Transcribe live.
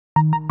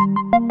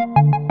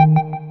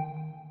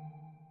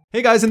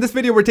Hey guys, in this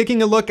video we're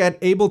taking a look at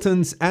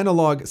Ableton's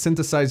Analog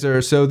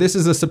synthesizer. So this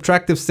is a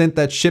subtractive synth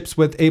that ships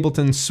with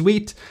Ableton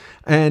Suite.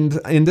 And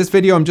in this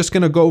video I'm just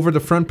going to go over the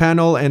front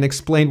panel and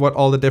explain what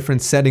all the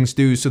different settings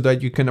do so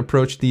that you can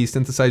approach the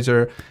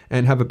synthesizer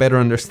and have a better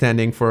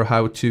understanding for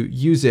how to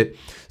use it.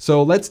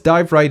 So let's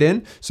dive right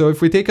in. So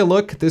if we take a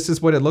look, this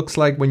is what it looks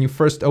like when you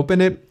first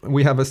open it.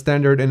 We have a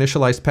standard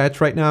initialized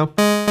patch right now.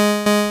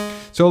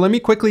 So let me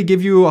quickly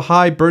give you a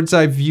high bird's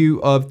eye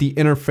view of the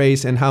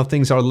interface and how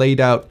things are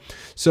laid out.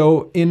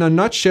 So in a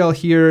nutshell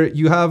here,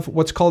 you have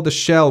what's called the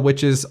shell,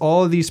 which is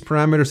all of these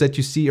parameters that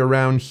you see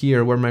around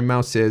here where my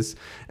mouse is.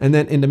 And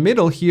then in the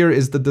middle here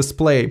is the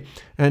display.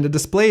 And the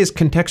display is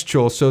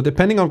contextual. So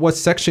depending on what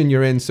section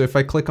you're in, so if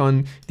I click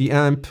on the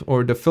amp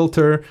or the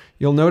filter,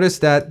 you'll notice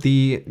that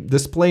the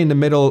display in the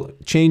middle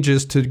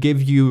changes to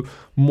give you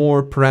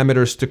more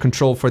parameters to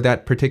control for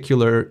that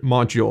particular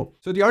module.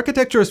 So the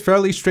architecture is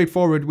fairly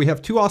straightforward. We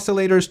have two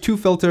oscillators, two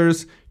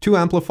filters, two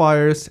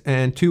amplifiers,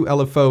 and two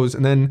LFOs,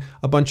 and then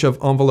a bunch of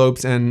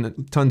envelopes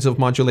and tons of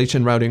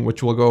modulation routing,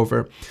 which we'll go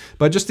over.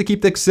 But just to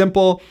keep things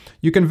simple,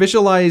 you can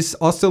visualize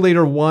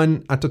oscillator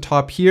 1 at the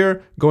top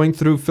here, going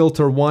through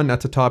filter 1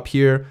 at the top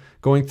here,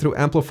 going through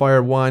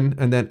amplifier 1,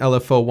 and then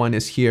LFO 1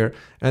 is here.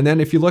 And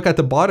then if you look at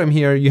the bottom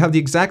here, you have the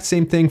exact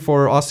same thing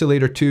for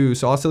oscillator 2.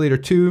 So oscillator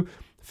 2,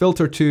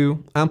 filter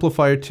 2,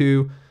 amplifier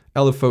 2,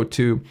 LFO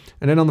 2.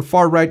 And then on the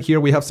far right here,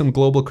 we have some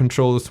global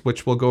controls,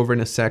 which we'll go over in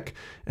a sec.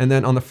 And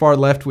then on the far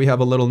left, we have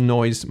a little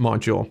noise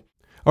module.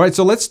 All right,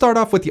 so let's start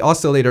off with the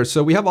oscillator.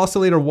 So we have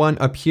oscillator 1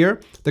 up here.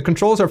 The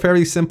controls are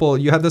fairly simple.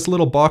 You have this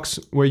little box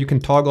where you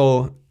can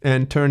toggle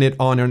and turn it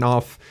on and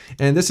off.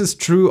 And this is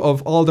true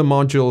of all the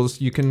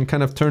modules. You can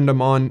kind of turn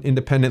them on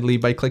independently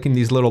by clicking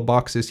these little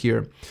boxes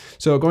here.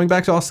 So going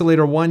back to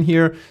oscillator 1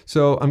 here.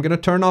 So I'm gonna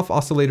turn off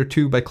oscillator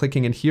 2 by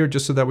clicking it here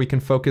just so that we can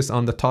focus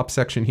on the top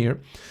section here.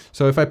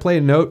 So if I play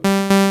a note,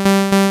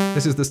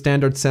 this is the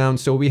standard sound.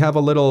 So we have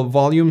a little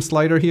volume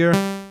slider here.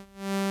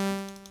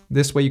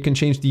 This way you can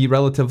change the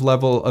relative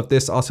level of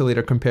this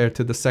oscillator compared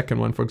to the second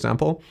one, for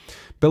example.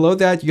 Below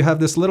that, you have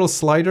this little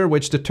slider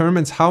which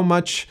determines how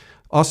much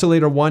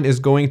oscillator 1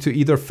 is going to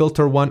either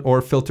filter 1 or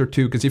filter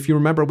 2. Because if you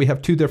remember, we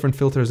have two different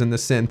filters in the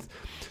synth.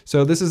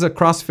 So this is a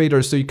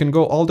crossfader, so you can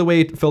go all the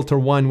way to filter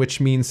 1,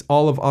 which means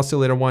all of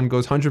oscillator 1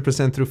 goes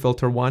 100% through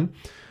filter 1.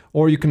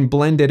 Or you can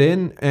blend it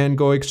in and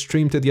go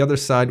extreme to the other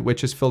side,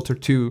 which is filter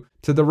 2.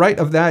 To the right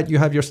of that, you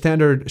have your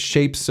standard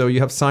shapes. So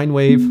you have sine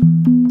wave.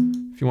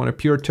 If you want a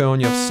pure tone,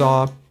 you have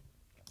saw,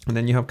 and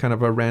then you have kind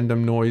of a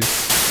random noise,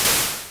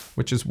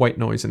 which is white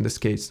noise in this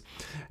case.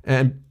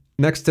 And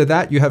next to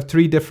that, you have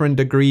 3 different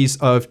degrees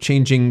of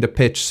changing the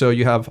pitch. So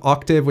you have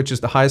octave, which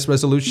is the highest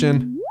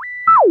resolution.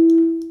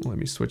 Let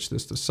me switch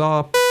this to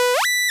saw.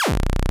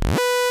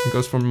 It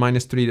goes from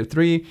 -3 to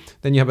 3.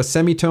 Then you have a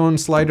semitone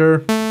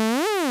slider.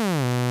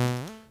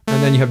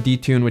 And then you have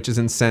detune, which is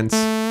in sense.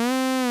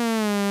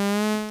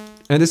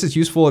 And this is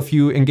useful if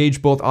you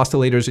engage both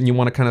oscillators and you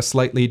want to kind of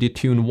slightly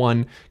detune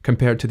one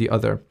compared to the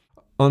other.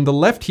 On the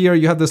left here,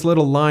 you have this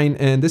little line,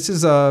 and this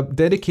is a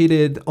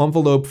dedicated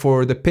envelope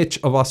for the pitch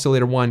of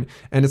oscillator 1.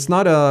 And it's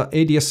not a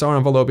ADSR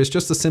envelope, it's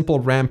just a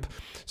simple ramp.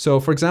 So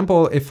for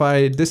example, if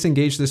I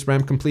disengage this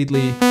ramp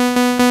completely,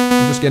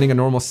 I'm just getting a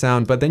normal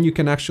sound, but then you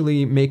can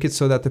actually make it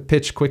so that the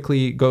pitch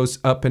quickly goes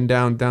up and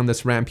down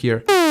this ramp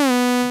here.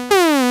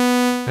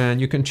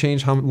 And you can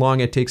change how long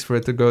it takes for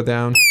it to go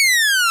down.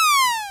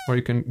 Or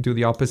you can do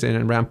the opposite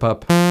and ramp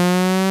up.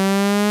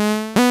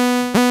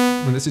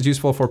 And this is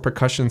useful for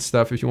percussion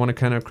stuff if you want to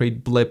kind of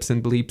create blips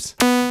and bleeps.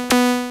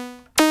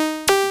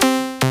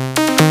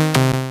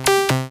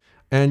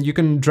 And you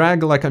can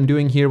drag like I'm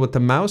doing here with the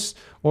mouse,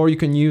 or you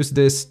can use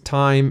this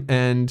time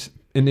and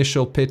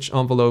initial pitch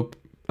envelope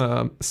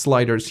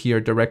sliders here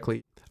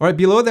directly. All right,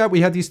 below that,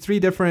 we have these 3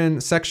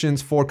 different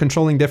sections for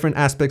controlling different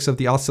aspects of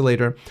the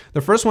oscillator.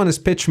 The first one is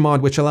pitch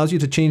mod, which allows you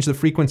to change the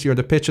frequency or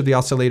the pitch of the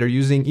oscillator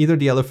using either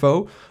the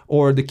LFO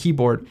or the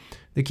keyboard.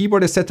 The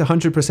keyboard is set to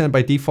 100%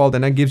 by default,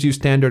 and that gives you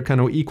standard kind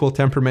of equal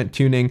temperament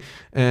tuning.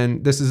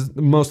 And this is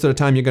most of the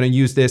time you're going to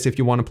use this if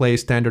you want to play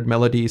standard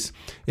melodies.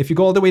 If you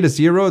go all the way to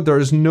 0,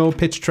 there's no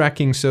pitch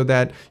tracking so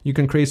that you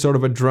can create sort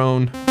of a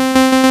drone.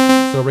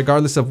 So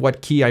regardless of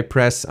what key I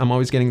press, I'm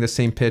always getting the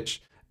same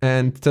pitch.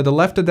 And to the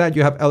left of that,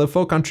 you have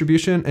LFO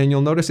contribution, and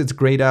you'll notice it's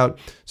grayed out.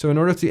 So in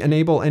order to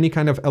enable any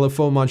kind of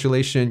LFO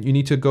modulation, you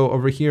need to go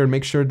over here and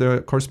make sure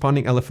the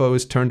corresponding LFO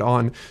is turned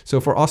on. So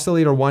for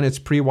oscillator 1, it's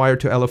pre-wired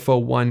to LFO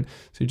 1.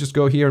 So you just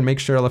go here and make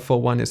sure LFO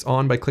 1 is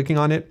on by clicking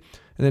on it.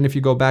 And then if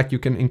you go back, you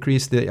can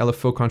increase the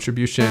LFO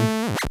contribution.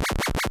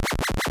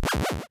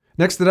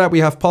 Next to that, we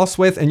have pulse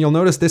width, and you'll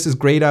notice this is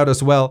grayed out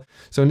as well.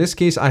 So in this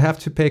case, I have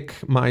to pick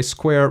my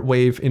square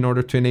wave in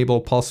order to enable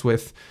pulse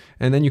width.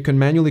 And then you can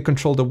manually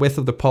control the width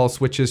of the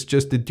pulse, which is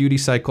just the duty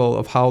cycle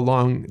of how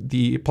long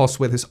the pulse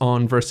width is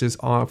on versus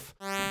off.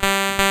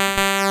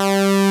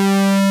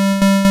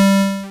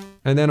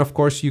 And then of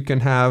course you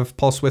can have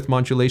pulse width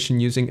modulation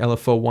using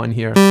LFO 1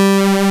 here.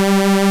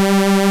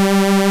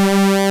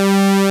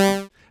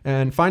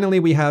 And finally,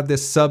 we have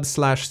this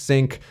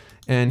sub/sync.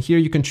 And here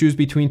you can choose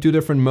between two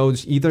different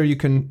modes. Either you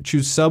can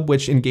choose sub,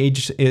 which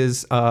engaged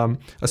is a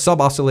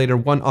sub oscillator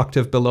 1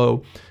 octave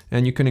below,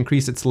 and you can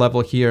increase its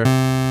level here.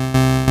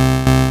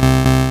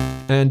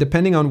 And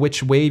depending on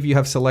which wave you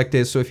have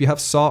selected, so if you have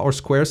saw or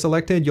square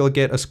selected, you'll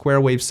get a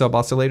square wave sub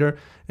oscillator.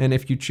 And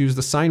if you choose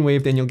the sine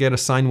wave, then you'll get a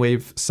sine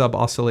wave sub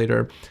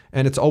oscillator.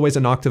 And it's always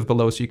an octave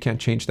below, so you can't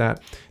change that.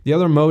 The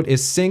other mode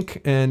is sync,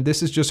 and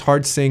this is just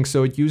hard sync.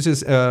 So it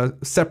uses a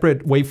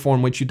separate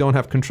waveform, which you don't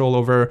have control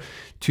over,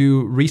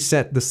 to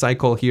reset the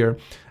cycle here.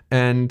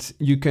 And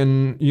you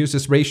can use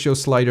this ratio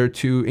slider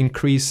to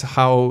increase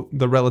how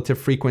the relative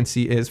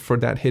frequency is for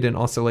that hidden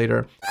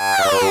oscillator.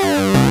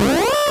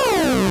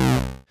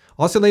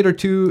 Oscillator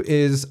 2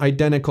 is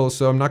identical,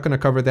 so I'm not going to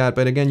cover that.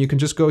 But again, you can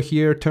just go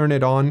here, turn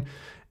it on,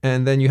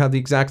 and then you have the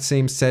exact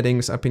same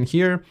settings up in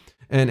here.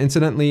 And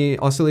incidentally,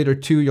 oscillator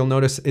 2, you'll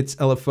notice its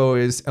LFO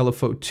is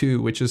LFO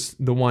 2, which is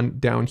the one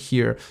down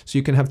here. So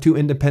you can have two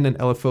independent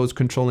LFOs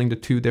controlling the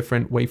two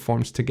different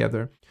waveforms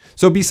together.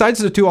 So besides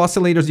the two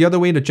oscillators, the other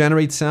way to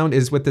generate sound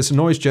is with this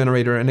noise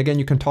generator. And again,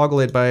 you can toggle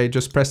it by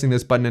just pressing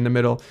this button in the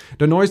middle.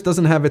 The noise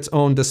doesn't have its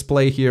own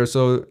display here,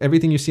 so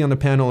everything you see on the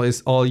panel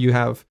is all you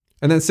have.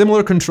 And then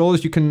similar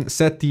controls, you can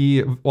set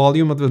the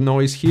volume of the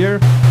noise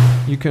here.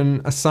 You can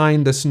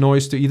assign this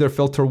noise to either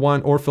filter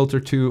 1 or filter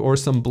 2 or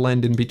some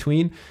blend in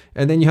between.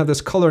 And then you have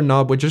this color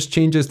knob, which just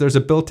changes. There's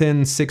a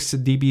built-in 6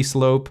 dB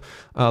slope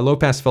low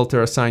pass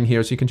filter assigned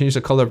here, so you can change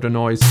the color of the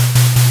noise.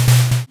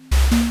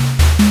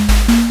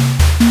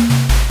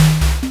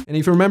 And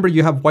if you remember,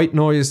 you have white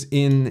noise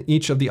in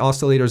each of the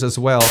oscillators as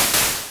well.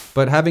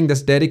 But having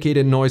this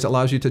dedicated noise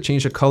allows you to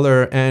change the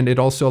color, and it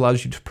also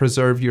allows you to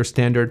preserve your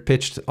standard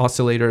pitched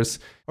oscillators.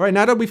 All right,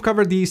 now that we've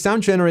covered the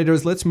sound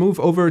generators, let's move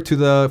over to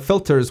the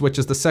filters, which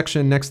is the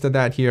section next to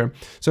that here.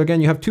 So again,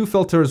 you have two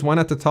filters, one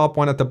at the top,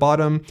 one at the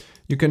bottom.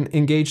 You can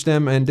engage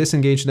them and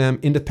disengage them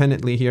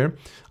independently here.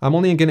 I'm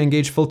only going to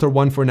engage filter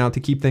 1 for now to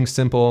keep things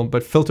simple,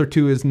 but filter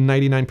 2 is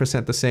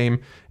 99% the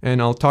same,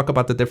 and I'll talk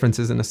about the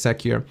differences in a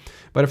sec here.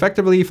 But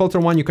effectively, filter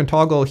 1 you can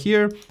toggle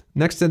here.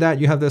 Next to that,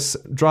 you have this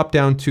drop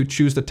down to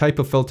choose the type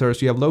of filter.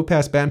 So you have low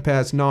pass, band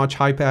pass, notch,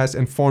 high pass,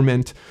 and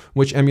formant,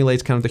 which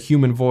emulates kind of the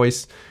human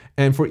voice.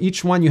 And for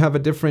each one, you have a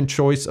different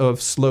choice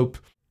of slope.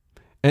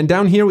 And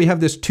down here, we have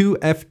this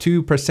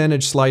 2F2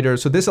 percentage slider.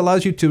 So this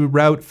allows you to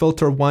route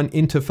filter 1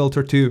 into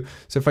filter 2.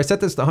 So if I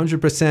set this to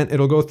 100%,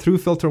 it'll go through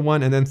filter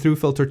 1 and then through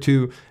filter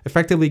 2,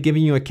 effectively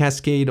giving you a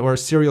cascade or a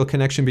serial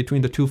connection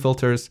between the two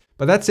filters.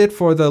 But that's it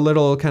for the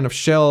little kind of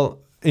shell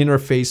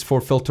interface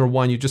for filter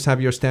 1. You just have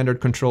your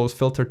standard controls: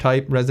 filter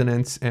type,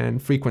 resonance,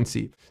 and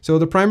frequency. So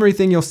the primary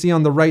thing you'll see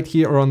on the right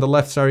here, or on the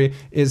left, sorry,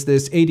 is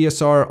this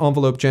ADSR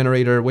envelope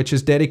generator, which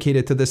is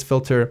dedicated to this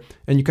filter.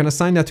 And you can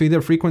assign that to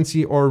either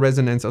frequency or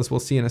resonance, as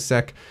we'll see in a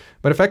sec.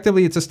 But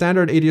effectively, it's a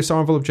standard ADSR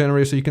envelope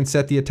generator, so you can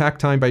set the attack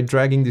time by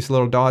dragging these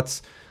little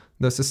dots,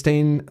 the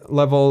sustain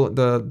level,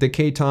 the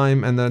decay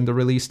time, and then the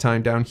release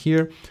time down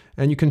here.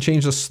 And you can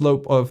change the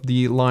slope of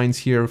the lines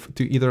here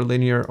to either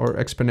linear or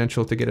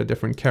exponential to get a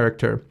different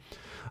character.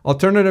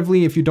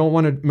 Alternatively, if you don't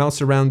want to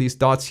mouse around these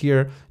dots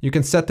here, you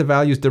can set the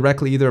values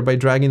directly either by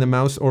dragging the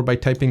mouse or by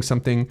typing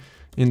something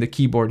in the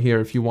keyboard here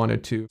if you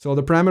wanted to. So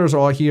the parameters are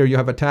all here. You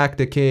have attack,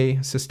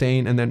 decay,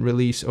 sustain, and then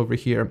release over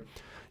here.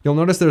 You'll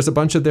notice there's a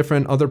bunch of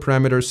different other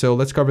parameters, so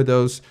let's cover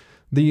those.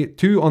 The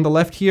two on the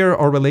left here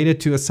are related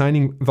to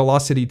assigning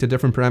velocity to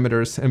different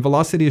parameters, and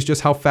velocity is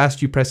just how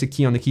fast you press a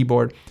key on the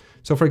keyboard.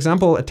 So for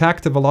example,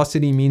 attack to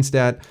velocity means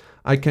that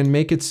I can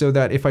make it so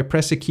that if I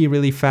press a key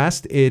really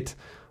fast, it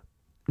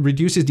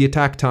reduces the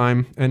attack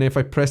time, and if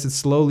I press it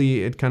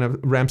slowly, it kind of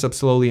ramps up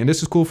slowly. And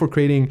this is cool for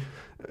creating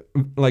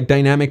like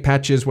dynamic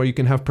patches where you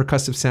can have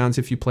percussive sounds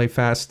if you play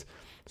fast.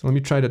 So let me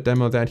try to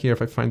demo that here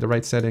if I find the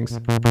right settings.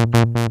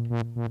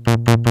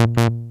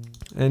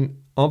 And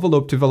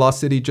envelope to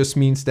velocity just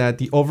means that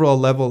the overall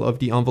level of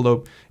the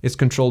envelope is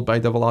controlled by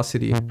the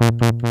velocity.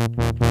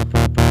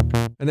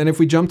 And then if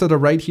we jump to the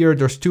right here,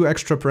 there's two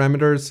extra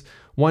parameters.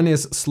 One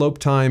is slope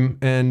time,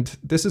 and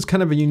this is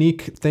kind of a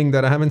unique thing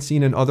that I haven't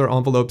seen in other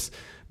envelopes.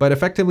 But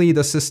effectively,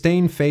 the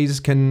sustain phase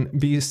can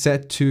be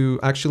set to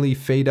actually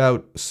fade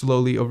out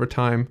slowly over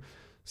time.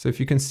 So if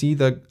you can see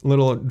the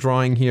little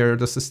drawing here,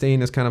 the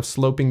sustain is kind of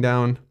sloping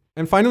down.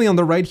 And finally, on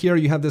the right here,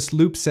 you have this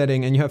loop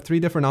setting, and you have three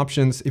different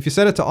options. If you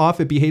set it to off,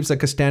 it behaves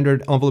like a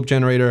standard envelope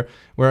generator,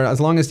 where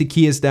as long as the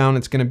key is down,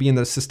 it's going to be in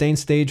the sustain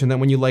stage, and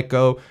then when you let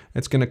go,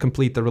 it's going to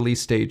complete the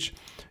release stage.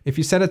 If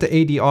you set it to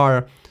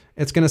ADR,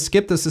 it's going to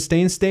skip the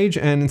sustain stage,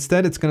 and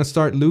instead it's going to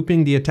start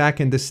looping the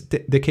attack and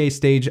the decay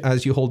stage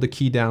as you hold the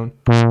key down.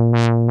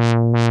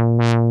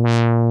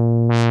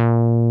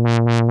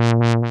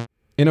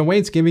 In a way,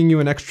 it's giving you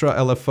an extra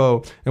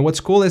LFO. And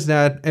what's cool is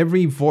that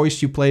every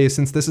voice you play,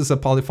 since this is a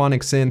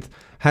polyphonic synth,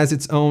 has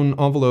its own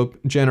envelope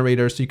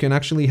generator. So you can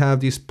actually have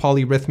these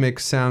polyrhythmic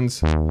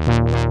sounds.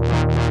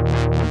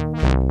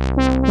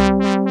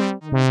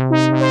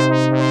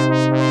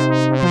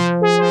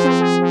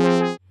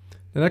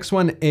 The next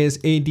one is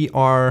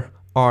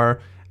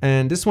ADRR.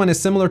 And this one is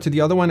similar to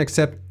the other one,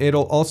 except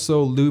it'll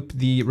also loop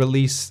the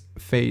release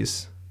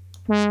phase.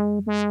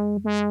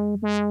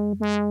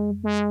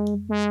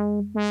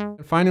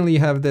 Finally, you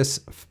have this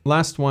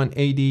last one,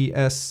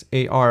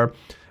 ADSR.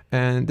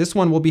 And this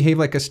one will behave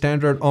like a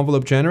standard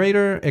envelope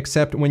generator,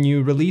 except when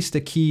you release the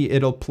key,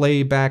 it'll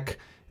play back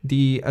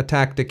the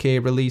attack, decay,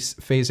 release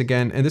phase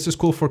again. And this is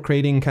cool for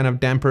creating kind of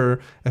damper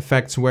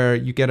effects where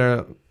you get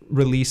a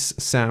release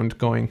sound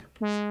going.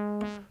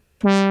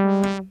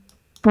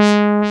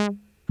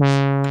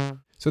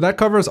 So that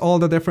covers all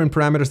the different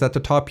parameters at the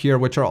top here,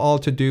 which are all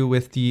to do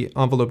with the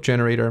envelope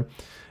generator.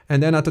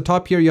 And then at the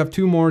top here, you have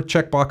two more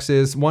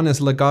checkboxes. One is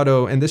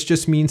legato, and this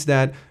just means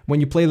that when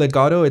you play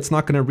legato, it's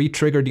not going to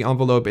re-trigger the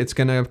envelope. It's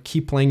going to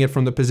keep playing it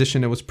from the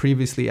position it was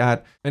previously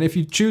at. And if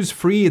you choose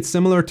free, it's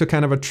similar to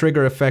kind of a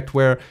trigger effect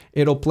where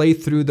it'll play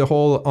through the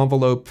whole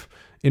envelope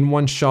in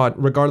one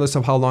shot, regardless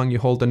of how long you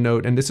hold the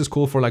note. And this is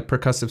cool for like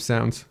percussive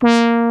sounds.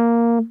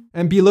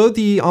 And below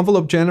the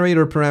envelope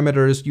generator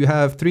parameters, you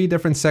have three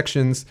different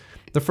sections.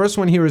 The first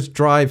one here is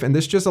drive, and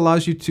this just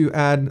allows you to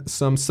add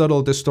some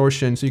subtle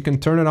distortion. So you can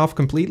turn it off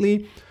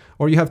completely,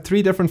 or you have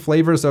three different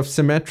flavors of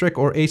symmetric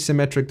or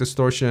asymmetric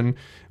distortion,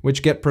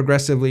 which get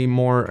progressively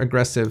more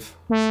aggressive.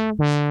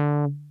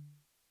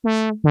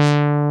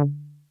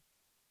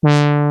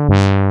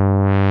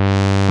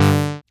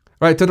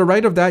 Right, to the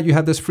right of that, you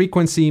have this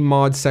frequency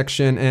mod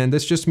section, and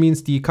this just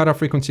means the cutoff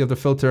frequency of the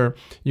filter.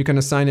 You can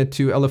assign it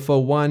to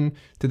LFO 1,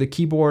 to the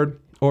keyboard,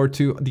 or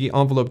to the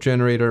envelope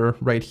generator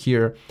right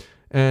here.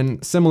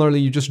 And similarly,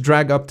 you just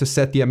drag up to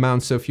set the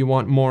amount. So if you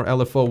want more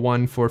LFO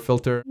 1 for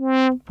filter,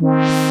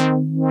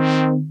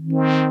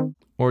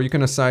 or you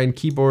can assign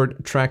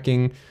keyboard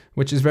tracking,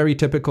 which is very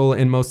typical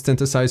in most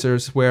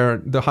synthesizers,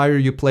 where the higher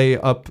you play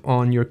up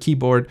on your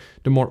keyboard,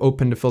 the more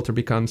open the filter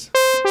becomes.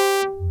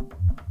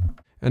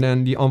 And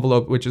then the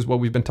envelope, which is what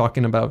we've been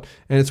talking about.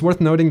 And it's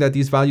worth noting that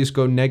these values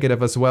go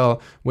negative as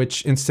well,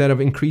 which instead of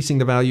increasing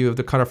the value of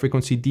the cutoff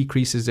frequency,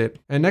 decreases it.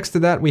 And next to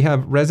that, we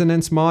have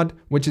resonance mod,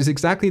 which is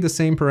exactly the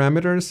same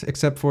parameters,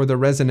 except for the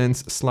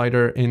resonance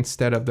slider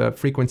instead of the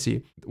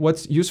frequency.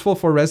 What's useful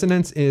for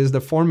resonance is the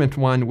formant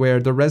one,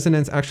 where the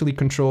resonance actually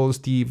controls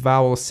the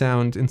vowel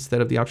sound instead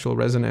of the actual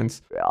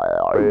resonance.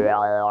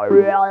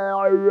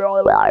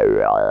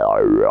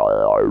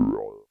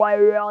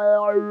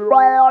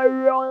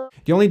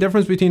 The only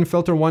difference between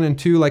filter 1 and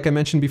 2, like I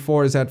mentioned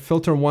before, is that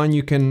filter 1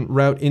 you can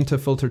route into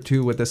filter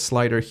 2 with this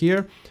slider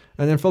here.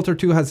 And then filter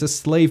 2 has this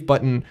slave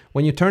button.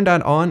 When you turn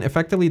that on,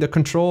 effectively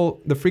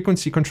the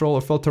frequency control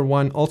of filter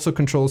 1 also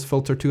controls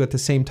filter 2 at the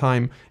same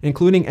time,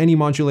 including any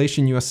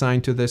modulation you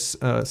assign to this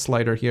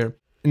slider here.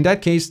 In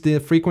that case, the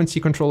frequency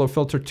control of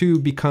filter 2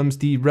 becomes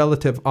the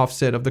relative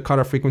offset of the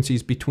cutoff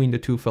frequencies between the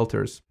two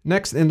filters.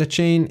 Next in the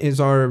chain is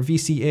our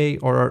VCA,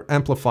 or our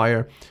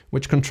amplifier,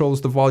 which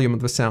controls the volume of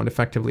the sound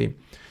effectively.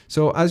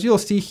 So as you'll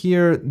see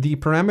here, the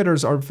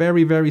parameters are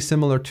very, very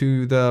similar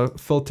to the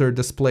filter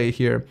display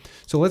here.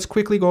 So let's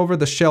quickly go over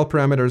the shell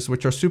parameters,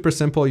 which are super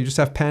simple. You just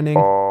have panning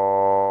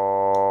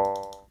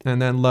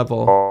and then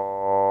level.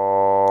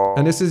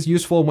 And this is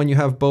useful when you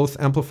have both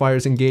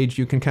amplifiers engaged.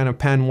 You can kind of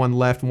pan one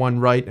left, one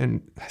right,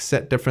 and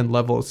set different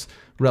levels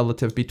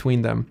relative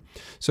between them.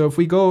 So if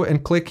we go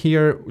and click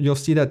here, you'll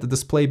see that the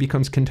display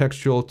becomes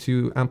contextual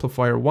to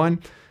amplifier 1.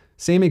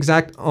 Same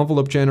exact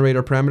envelope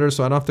generator parameters,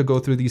 so I don't have to go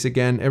through these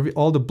again.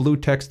 All the blue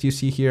text you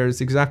see here is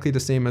exactly the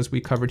same as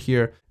we covered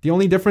here. The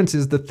only difference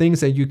is the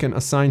things that you can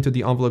assign to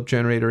the envelope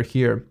generator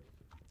here.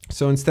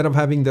 So instead of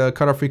having the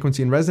cutoff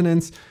frequency and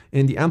resonance,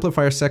 in the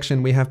amplifier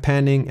section, we have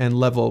panning and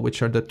level,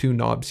 which are the two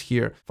knobs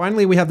here.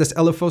 Finally, we have this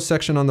LFO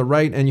section on the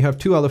right, and you have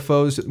two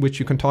LFOs, which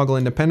you can toggle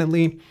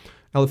independently.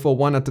 LFO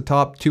 1 at the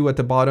top, 2 at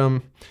the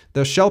bottom.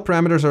 The shell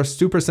parameters are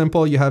super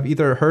simple. You have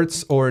either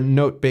hertz or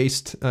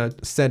note-based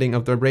setting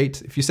of the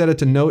rate. If you set it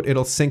to note,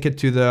 it'll sync it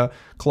to the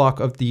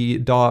clock of the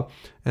DAW.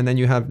 And then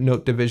you have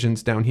note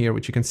divisions down here,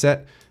 which you can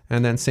set.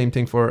 And then same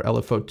thing for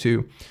LFO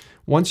 2.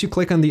 Once you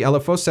click on the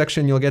LFO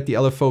section, you'll get the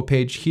LFO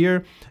page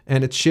here,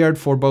 and it's shared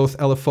for both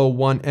LFO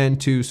 1 and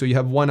 2. So you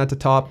have 1 at the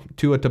top,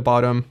 2 at the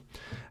bottom.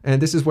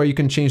 And this is where you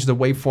can change the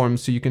waveform.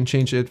 So you can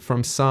change it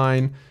from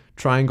sine,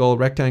 triangle,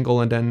 rectangle,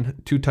 and then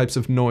two types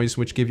of noise,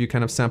 which give you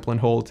kind of sample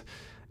and hold.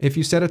 If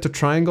you set it to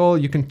triangle,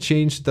 you can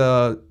change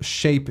the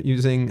shape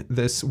using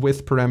this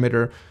width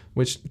parameter,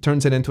 which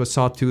turns it into a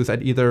sawtooth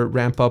at either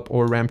ramp up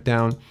or ramp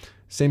down.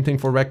 Same thing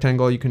for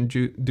rectangle, you can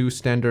do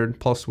standard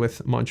pulse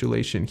width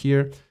modulation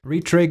here.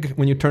 Retrig,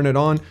 when you turn it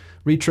on,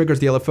 re-triggers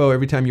the LFO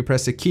every time you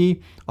press a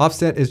key.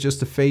 Offset is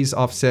just a phase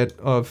offset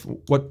of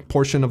what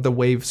portion of the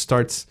wave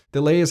starts.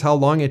 Delay is how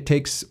long it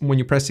takes when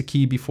you press a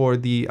key before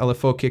the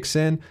LFO kicks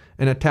in.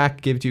 And attack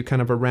gives you kind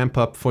of a ramp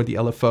up for the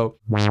LFO.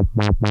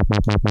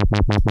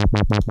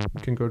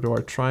 You can go to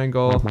our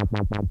triangle,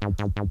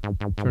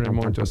 turn it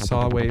more into a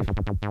saw wave.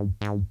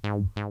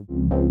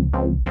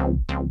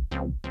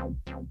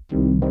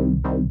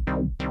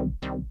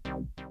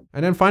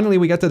 And then finally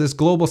we get to this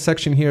global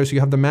section here. So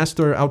you have the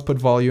master output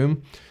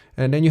volume.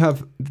 And then you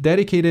have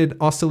dedicated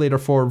oscillator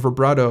for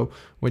vibrato,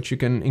 which you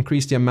can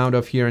increase the amount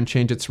of here and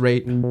change its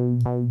rate.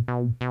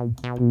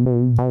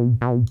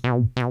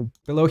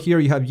 Below here,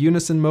 you have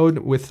unison mode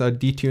with a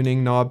detuning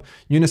knob.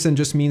 Unison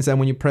just means that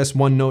when you press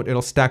one note,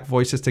 it'll stack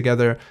voices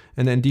together.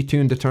 And then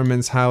detune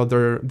determines how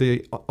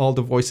all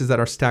the voices that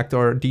are stacked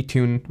are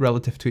detuned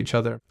relative to each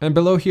other. And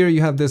below here,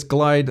 you have this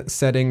glide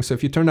setting. So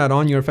if you turn that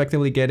on, you're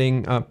effectively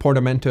getting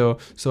portamento.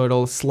 So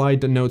it'll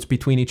slide the notes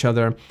between each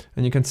other.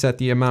 And you can set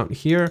the amount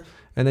here.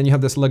 And then you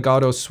have this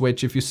legato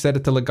switch. If you set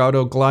it to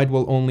legato, glide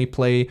will only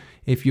play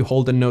if you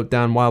hold a note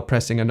down while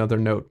pressing another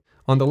note.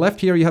 On the left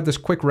here, you have this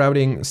quick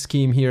routing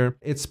scheme here.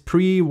 It's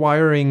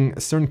pre-wiring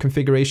certain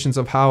configurations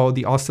of how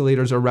the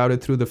oscillators are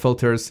routed through the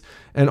filters.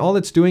 And all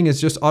it's doing is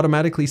just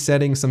automatically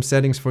setting some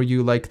settings for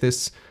you, like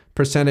this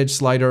percentage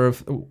slider of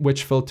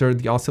which filter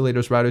the oscillator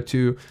is routed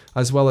to,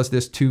 as well as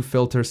this 2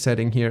 filter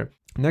setting here.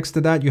 Next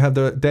to that, you have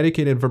the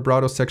dedicated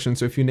vibrato section.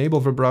 So if you enable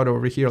vibrato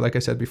over here, like I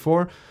said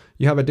before,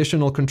 you have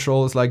additional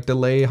controls like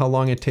delay, how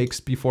long it takes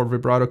before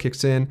vibrato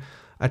kicks in,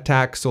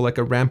 attack, so like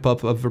a ramp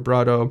up of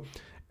vibrato,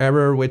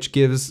 error, which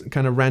gives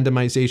kind of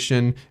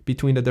randomization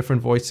between the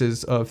different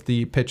voices of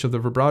the pitch of the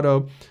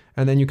vibrato.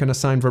 And then you can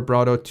assign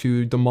vibrato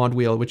to the mod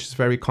wheel, which is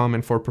very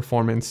common for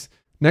performance.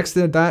 Next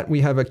to that,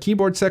 we have a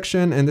keyboard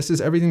section, and this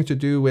is everything to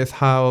do with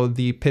how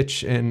the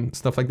pitch and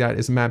stuff like that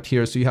is mapped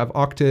here. So you have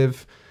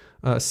octave,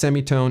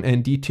 semitone,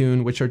 and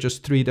detune, which are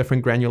just 3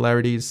 different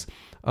granularities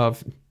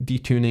of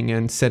detuning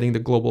and setting the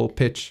global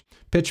pitch.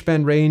 Pitch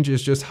bend range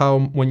is just how,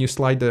 when you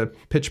slide the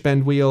pitch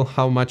bend wheel,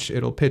 how much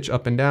it'll pitch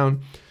up and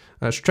down.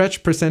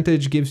 Stretch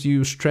percentage gives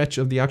you stretch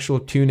of the actual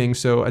tuning.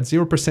 So at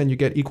 0%, you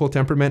get equal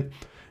temperament.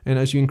 And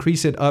as you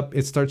increase it up,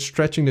 it starts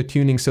stretching the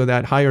tuning so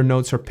that higher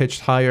notes are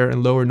pitched higher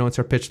and lower notes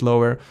are pitched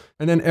lower.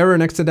 And then error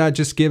next to that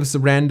just gives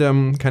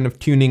random kind of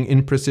tuning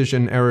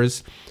imprecision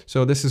errors.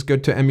 So this is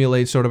good to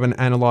emulate sort of an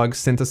analog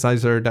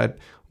synthesizer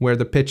where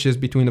the pitches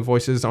between the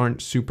voices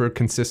aren't super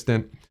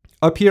consistent.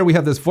 Up here, we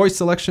have this voice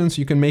selection, so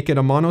you can make it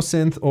a mono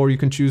synth, or you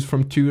can choose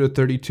from 2 to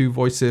 32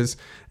 voices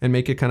and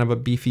make it kind of a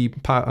beefy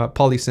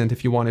polysynth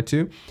if you wanted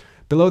to.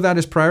 Below that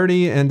is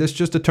priority, and this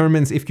just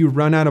determines if you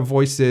run out of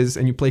voices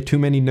and you play too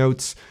many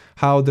notes,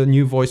 how the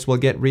new voice will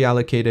get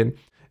reallocated.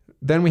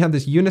 Then we have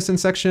this unison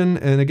section,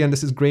 and again,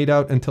 this is grayed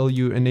out until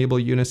you enable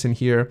unison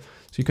here.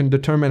 So you can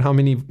determine how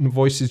many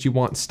voices you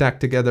want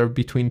stacked together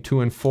between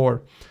 2 and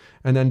 4.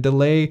 And then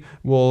delay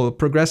will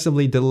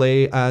progressively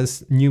delay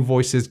as new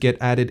voices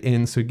get added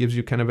in. So it gives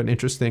you kind of an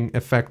interesting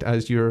effect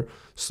as you're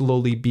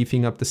slowly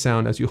beefing up the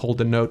sound as you hold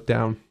the note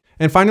down.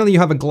 And finally, you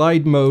have a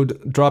glide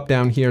mode drop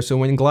down here. So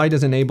when glide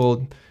is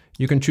enabled,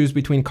 you can choose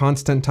between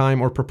constant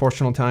time or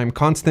proportional time.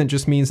 Constant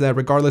just means that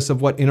regardless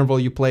of what interval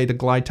you play, the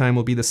glide time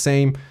will be the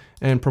same.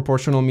 And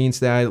proportional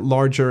means that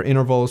larger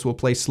intervals will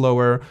play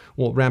slower,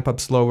 will ramp up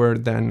slower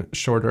than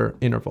shorter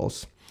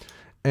intervals.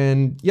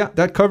 And yeah,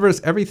 that covers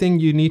everything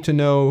you need to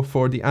know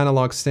for the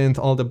analog synth,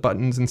 all the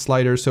buttons and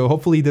sliders. So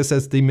hopefully this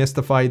has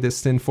demystified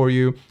this synth for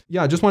you.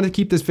 Yeah, I just wanted to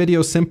keep this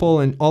video simple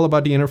and all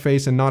about the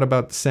interface and not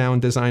about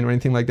sound design or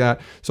anything like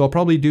that. So I'll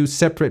probably do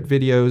separate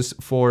videos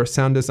for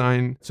sound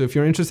design. So if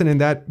you're interested in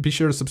that, be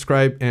sure to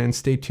subscribe and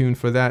stay tuned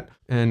for that.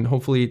 And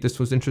hopefully this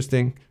was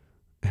interesting,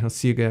 and I'll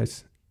see you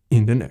guys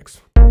in the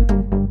next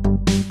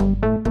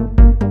one.